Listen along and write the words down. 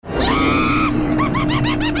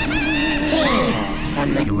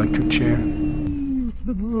Electric chair.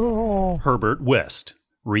 Herbert West,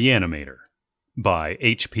 Reanimator, by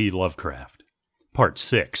H.P. Lovecraft. Part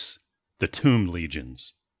 6, The Tomb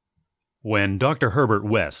Legions. When Dr. Herbert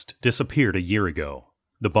West disappeared a year ago,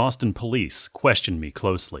 the Boston police questioned me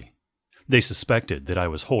closely. They suspected that I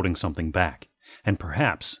was holding something back, and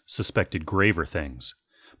perhaps suspected graver things,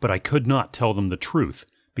 but I could not tell them the truth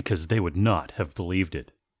because they would not have believed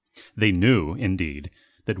it. They knew, indeed,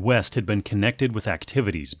 that West had been connected with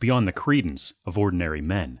activities beyond the credence of ordinary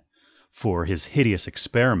men, for his hideous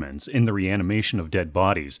experiments in the reanimation of dead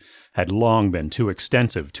bodies had long been too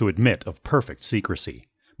extensive to admit of perfect secrecy.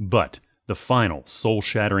 But the final,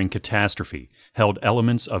 soul-shattering catastrophe held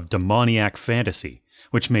elements of demoniac fantasy,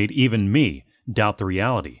 which made even me doubt the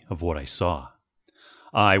reality of what I saw.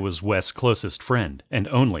 I was West's closest friend and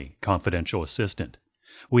only confidential assistant.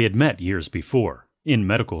 We had met years before, in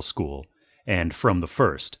medical school, and from the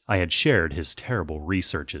first I had shared his terrible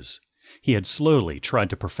researches. He had slowly tried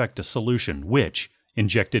to perfect a solution which,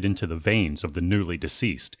 injected into the veins of the newly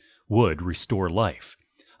deceased, would restore life,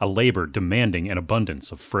 a labor demanding an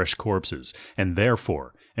abundance of fresh corpses, and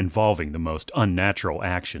therefore involving the most unnatural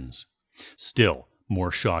actions. Still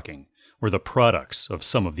more shocking were the products of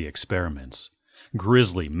some of the experiments.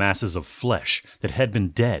 Grisly masses of flesh that had been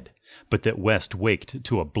dead, but that West waked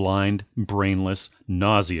to a blind, brainless,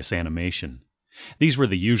 nauseous animation. These were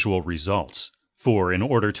the usual results, for in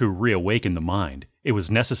order to reawaken the mind, it was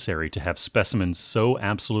necessary to have specimens so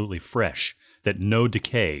absolutely fresh that no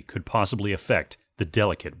decay could possibly affect the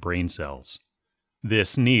delicate brain cells.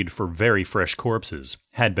 This need for very fresh corpses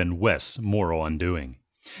had been West's moral undoing.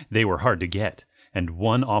 They were hard to get, and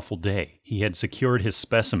one awful day he had secured his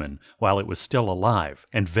specimen while it was still alive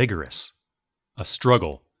and vigorous. A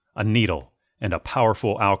struggle, a needle, and a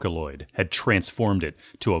powerful alkaloid had transformed it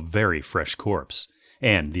to a very fresh corpse,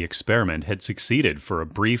 and the experiment had succeeded for a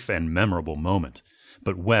brief and memorable moment.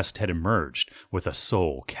 But West had emerged with a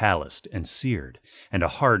soul calloused and seared, and a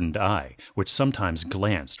hardened eye which sometimes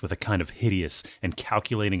glanced with a kind of hideous and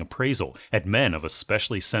calculating appraisal at men of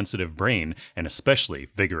especially sensitive brain and especially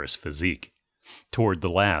vigorous physique. Toward the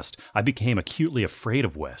last, I became acutely afraid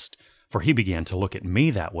of West, for he began to look at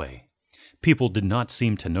me that way. People did not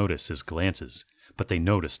seem to notice his glances, but they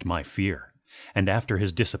noticed my fear, and after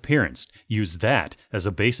his disappearance used that as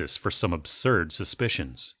a basis for some absurd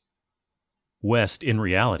suspicions. West, in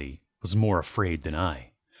reality, was more afraid than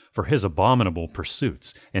I, for his abominable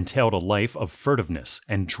pursuits entailed a life of furtiveness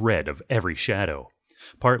and dread of every shadow.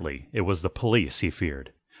 Partly it was the police he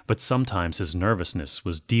feared, but sometimes his nervousness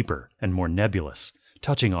was deeper and more nebulous,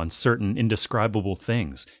 touching on certain indescribable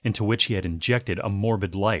things into which he had injected a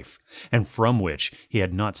morbid life, and from which he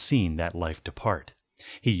had not seen that life depart.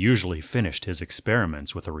 He usually finished his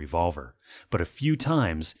experiments with a revolver, but a few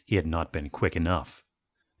times he had not been quick enough.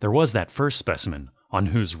 There was that first specimen, on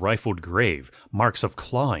whose rifled grave marks of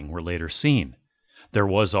clawing were later seen. There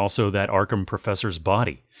was also that Arkham professor's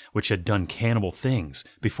body, which had done cannibal things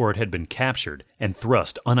before it had been captured and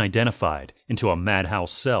thrust unidentified into a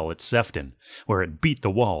madhouse cell at Sefton, where it beat the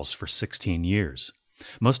walls for 16 years.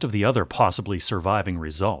 Most of the other possibly surviving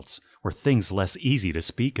results were things less easy to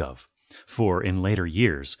speak of, for in later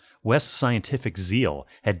years, West's scientific zeal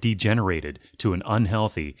had degenerated to an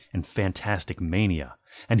unhealthy and fantastic mania,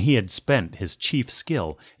 and he had spent his chief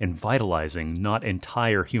skill in vitalizing not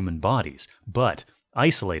entire human bodies, but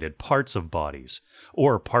isolated parts of bodies,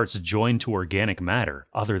 or parts joined to organic matter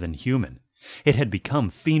other than human. It had become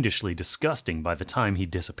fiendishly disgusting by the time he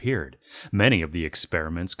disappeared. Many of the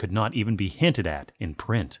experiments could not even be hinted at in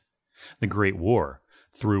print. The Great War,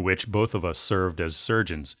 through which both of us served as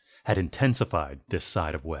surgeons, had intensified this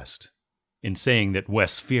side of West. In saying that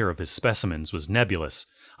West's fear of his specimens was nebulous,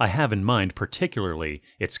 I have in mind particularly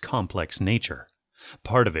its complex nature.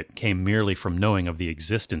 Part of it came merely from knowing of the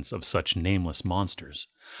existence of such nameless monsters,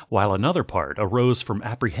 while another part arose from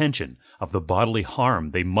apprehension of the bodily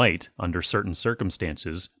harm they might, under certain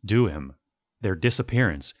circumstances, do him. Their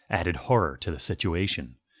disappearance added horror to the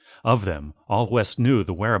situation. Of them, all West knew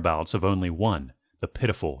the whereabouts of only one, the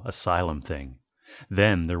pitiful asylum thing.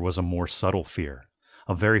 Then there was a more subtle fear,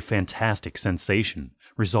 a very fantastic sensation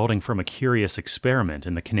resulting from a curious experiment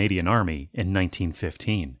in the Canadian Army in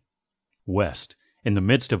 1915. West, in the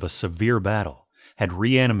midst of a severe battle, had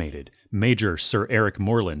reanimated Major Sir Eric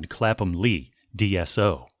Moreland Clapham Lee,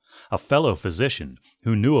 DSO, a fellow physician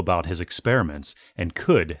who knew about his experiments and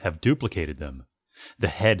could have duplicated them. The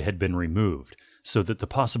head had been removed so that the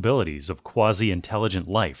possibilities of quasi-intelligent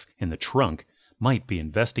life in the trunk might be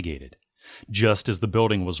investigated. Just as the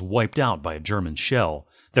building was wiped out by a German shell,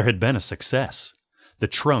 there had been a success. The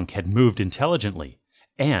trunk had moved intelligently,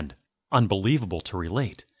 and, Unbelievable to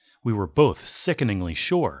relate, we were both sickeningly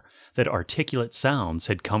sure that articulate sounds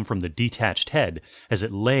had come from the detached head as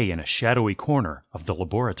it lay in a shadowy corner of the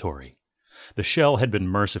laboratory. The shell had been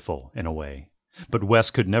merciful, in a way, but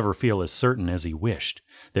Wes could never feel as certain as he wished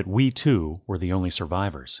that we two were the only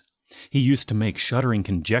survivors. He used to make shuddering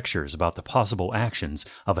conjectures about the possible actions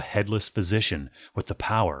of a headless physician with the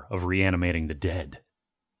power of reanimating the dead.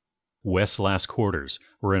 Wes' last quarters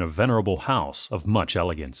were in a venerable house of much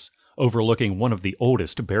elegance, overlooking one of the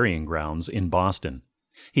oldest burying grounds in Boston.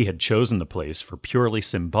 He had chosen the place for purely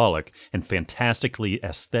symbolic and fantastically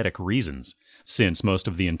aesthetic reasons, since most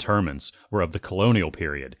of the interments were of the colonial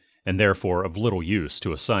period, and therefore of little use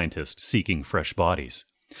to a scientist seeking fresh bodies.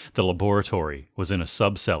 The laboratory was in a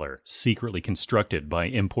subcellar secretly constructed by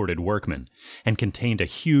imported workmen and contained a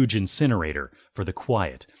huge incinerator for the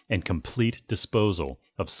quiet and complete disposal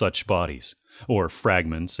of such bodies, or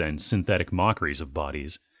fragments and synthetic mockeries of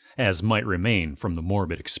bodies, as might remain from the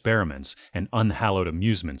morbid experiments and unhallowed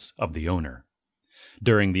amusements of the owner.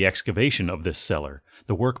 During the excavation of this cellar,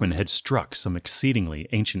 the workmen had struck some exceedingly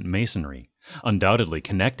ancient masonry, undoubtedly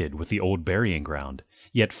connected with the old burying ground,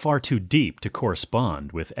 yet far too deep to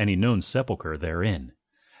correspond with any known sepulchre therein.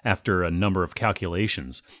 After a number of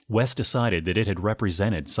calculations, Wes decided that it had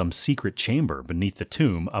represented some secret chamber beneath the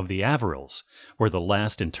tomb of the Averils, where the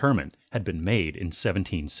last interment had been made in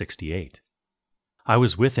 1768. I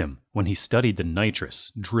was with him when he studied the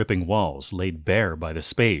nitrous, dripping walls laid bare by the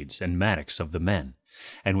spades and mattocks of the men,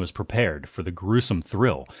 and was prepared for the gruesome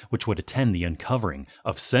thrill which would attend the uncovering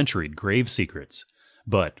of centuried grave secrets.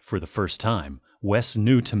 But, for the first time, Wes'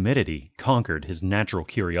 new timidity conquered his natural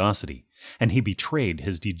curiosity, and he betrayed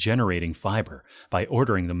his degenerating fiber by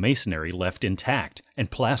ordering the masonry left intact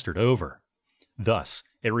and plastered over. Thus,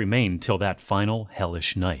 it remained till that final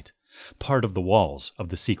hellish night, part of the walls of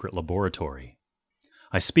the secret laboratory.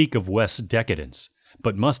 I speak of Wes' decadence,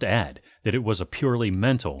 but must add that it was a purely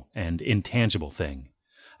mental and intangible thing.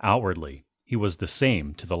 Outwardly, he was the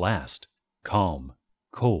same to the last, calm,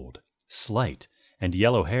 cold, slight, and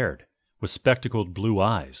yellow-haired, with spectacled blue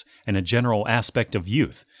eyes and a general aspect of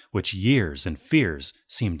youth which years and fears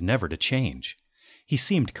seemed never to change. He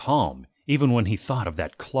seemed calm even when he thought of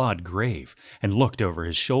that clawed grave and looked over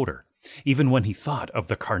his shoulder, even when he thought of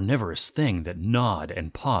the carnivorous thing that gnawed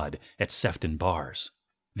and pawed at Sefton bars.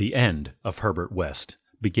 The end of Herbert West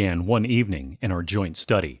began one evening in our joint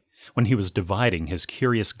study, when he was dividing his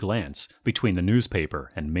curious glance between the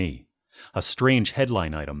newspaper and me. A strange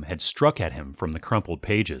headline item had struck at him from the crumpled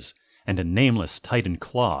pages, and a nameless Titan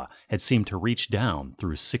claw had seemed to reach down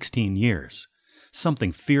through 16 years.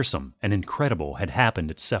 Something fearsome and incredible had happened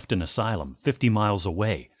at Sefton Asylum 50 miles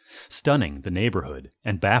away, stunning the neighborhood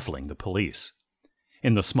and baffling the police.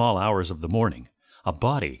 In the small hours of the morning, a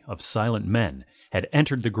body of silent men had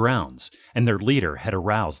entered the grounds, and their leader had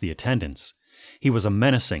aroused the attendants. He was a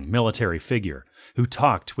menacing military figure who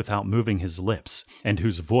talked without moving his lips, and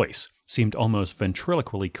whose voice seemed almost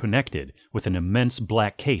ventriloquially connected with an immense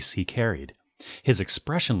black case he carried. His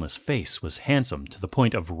expressionless face was handsome to the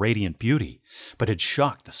point of radiant beauty, but had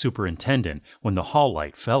shocked the superintendent when the hall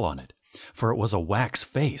light fell on it, for it was a wax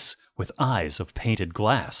face with eyes of painted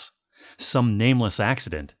glass. Some nameless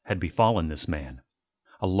accident had befallen this man.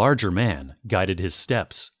 A larger man guided his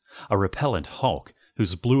steps, a repellent hulk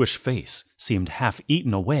whose bluish face seemed half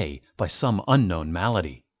eaten away by some unknown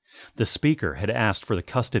malady. The speaker had asked for the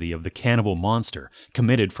custody of the cannibal monster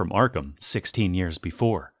committed from Arkham 16 years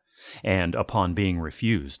before, and, upon being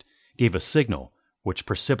refused, gave a signal which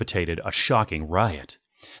precipitated a shocking riot.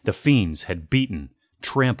 The fiends had beaten,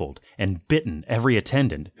 trampled, and bitten every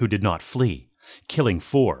attendant who did not flee, killing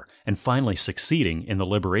 4 and finally succeeding in the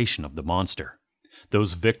liberation of the monster.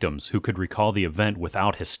 Those victims who could recall the event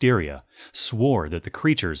without hysteria swore that the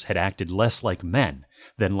creatures had acted less like men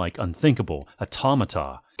than like unthinkable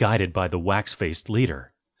automata guided by the wax-faced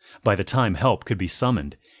leader. By the time help could be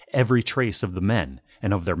summoned, every trace of the men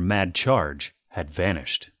and of their mad charge had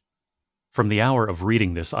vanished. From the hour of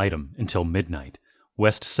reading this item until midnight,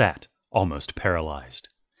 West sat almost paralyzed.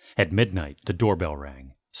 At midnight, the doorbell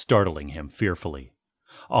rang, startling him fearfully.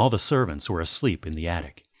 All the servants were asleep in the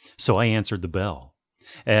attic, so I answered the bell.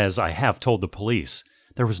 As I have told the police,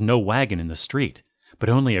 there was no wagon in the street, but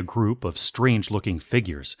only a group of strange-looking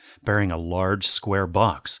figures bearing a large square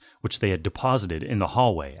box which they had deposited in the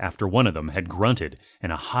hallway after one of them had grunted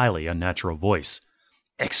in a highly unnatural voice,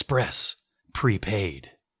 "Express,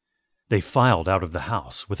 prepaid." They filed out of the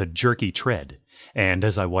house with a jerky tread, and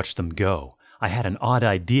as I watched them go, I had an odd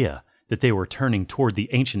idea that they were turning toward the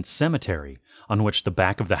ancient cemetery on which the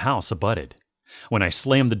back of the house abutted. When I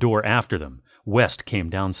slammed the door after them, West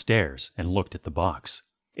came downstairs and looked at the box.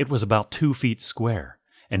 It was about 2 feet square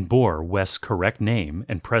and bore West's correct name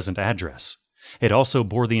and present address. It also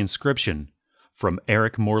bore the inscription, "From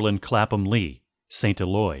Eric Moreland Clapham Lee, St.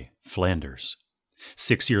 Eloi, Flanders."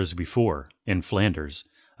 6 years before, in Flanders,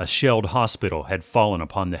 a shelled hospital had fallen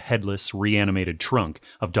upon the headless, reanimated trunk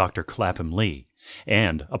of Dr. Clapham Lee,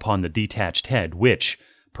 and upon the detached head which,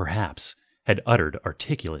 perhaps, had uttered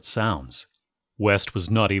articulate sounds. West was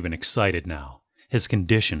not even excited now. His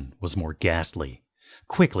condition was more ghastly.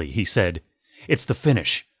 Quickly, he said, "It's the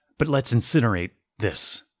finish, but let's incinerate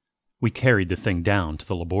this." We carried the thing down to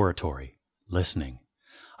the laboratory, listening.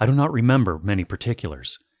 I do not remember many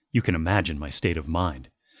particulars. You can imagine my state of mind.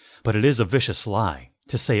 But it is a vicious lie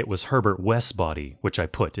to say it was Herbert West's body which I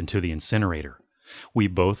put into the incinerator. We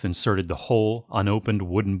both inserted the whole unopened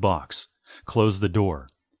wooden box, closed the door,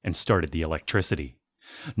 and started the electricity.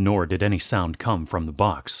 Nor did any sound come from the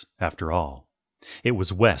box, after all. It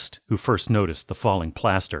was West who first noticed the falling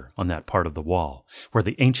plaster on that part of the wall where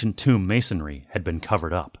the ancient tomb masonry had been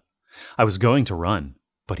covered up. I was going to run,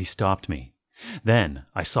 but he stopped me. Then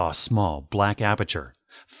I saw a small black aperture,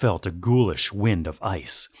 felt a ghoulish wind of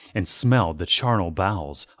ice, and smelled the charnel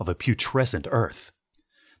bowels of a putrescent earth.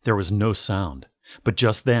 There was no sound, but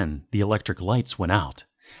just then the electric lights went out,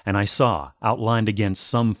 and I saw, outlined against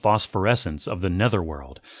some phosphorescence of the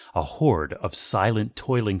netherworld, a horde of silent,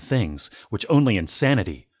 toiling things which only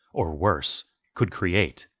insanity, or worse, could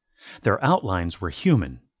create. Their outlines were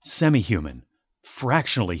human, semi-human,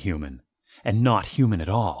 fractionally human, and not human at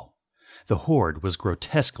all. The horde was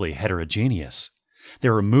grotesquely heterogeneous. They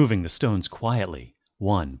were moving the stones quietly,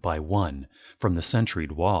 one by one, from the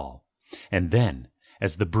sentried wall. And then,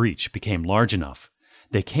 as the breach became large enough,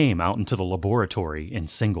 they came out into the laboratory in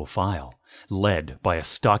single file, led by a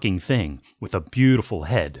stalking thing with a beautiful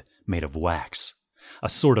head made of wax. A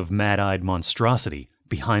sort of mad-eyed monstrosity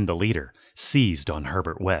behind the leader seized on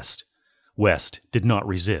Herbert West. West did not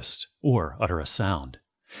resist or utter a sound.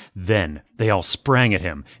 Then they all sprang at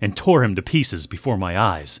him and tore him to pieces before my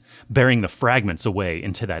eyes, bearing the fragments away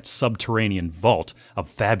into that subterranean vault of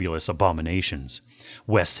fabulous abominations.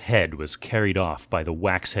 West's head was carried off by the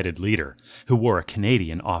wax-headed leader, who wore a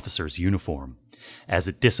Canadian officer's uniform. As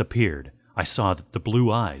it disappeared, I saw that the blue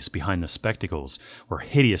eyes behind the spectacles were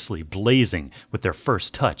hideously blazing with their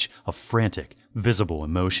first touch of frantic, visible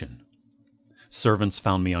emotion. Servants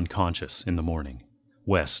found me unconscious in the morning.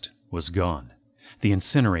 West was gone. The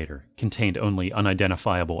incinerator contained only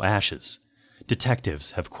unidentifiable ashes.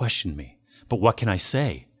 Detectives have questioned me, but what can I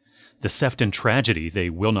say? The Sefton tragedy they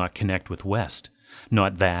will not connect with West.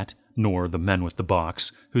 Not that, nor the men with the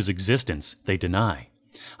box, whose existence they deny.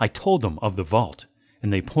 I told them of the vault,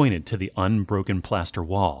 and they pointed to the unbroken plaster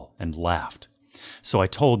wall and laughed. So I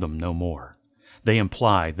told them no more. They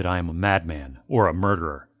imply that I am a madman or a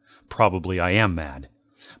murderer. Probably I am mad.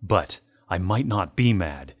 But I might not be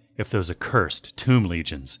mad if those accursed tomb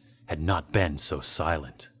legions had not been so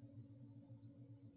silent.